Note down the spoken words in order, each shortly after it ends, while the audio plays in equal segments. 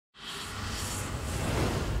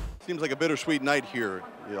Seems like a bittersweet night here.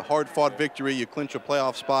 A hard-fought victory, you clinch a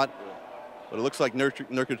playoff spot, but it looks like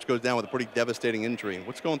Nurkic goes down with a pretty devastating injury.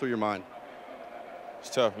 What's going through your mind?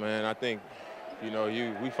 It's tough, man. I think,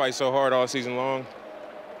 we fight so hard all season long,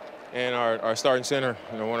 and our starting center,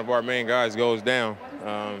 one of our main guys goes down.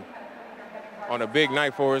 On a big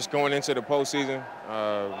night for us going into the postseason,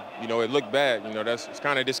 it looked bad. It's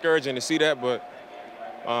kind of discouraging to see that, but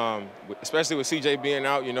especially with CJ being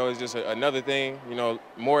out, it's just another thing.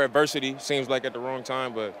 More adversity seems like at the wrong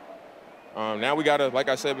time, but now we gotta, like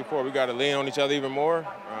I said before, we gotta lean on each other even more,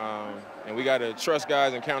 and we gotta trust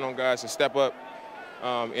guys and count on guys to step up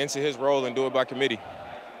into his role and do it by committee.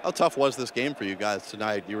 How tough was this game for you guys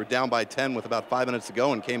tonight? You were down by 10 with about 5 minutes to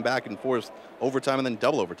go and came back and forced overtime and then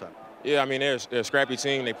double overtime. Yeah, I mean, they're a scrappy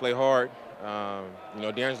team. They play hard.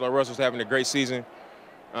 D'Angelo Russell's having a great season.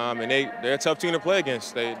 And they're a tough team to play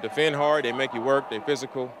against. They defend hard. They make you work. They're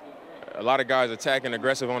physical. A lot of guys attack and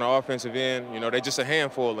aggressive on the offensive end. They're just a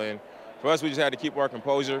handful. And for us, we just had to keep our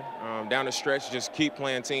composure down the stretch, just keep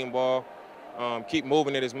playing team ball, keep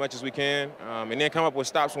moving it as much as we can, and then come up with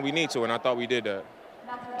stops when we need to, and I thought we did that.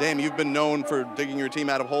 Dame, you've been known for digging your team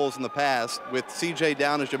out of holes in the past. With CJ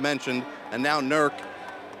down, as you mentioned, and now Nurk,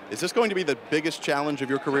 is this going to be the biggest challenge of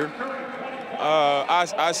your career?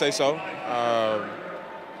 I say so.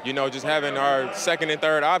 Just having our second and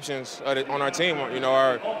third options on our team,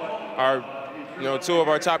 two of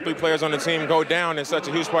our top 3 players on the team go down in such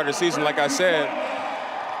a huge part of the season. Like I said,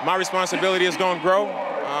 my responsibility is going to grow,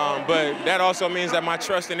 but that also means that my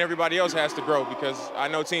trust in everybody else has to grow because I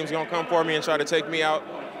know teams are going to come for me and try to take me out.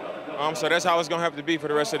 So that's how it's going to have to be for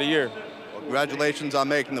the rest of the year. Well, congratulations on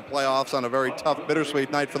making the playoffs on a very tough,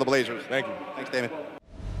 bittersweet night for the Blazers. Thank you. Thanks, Damian.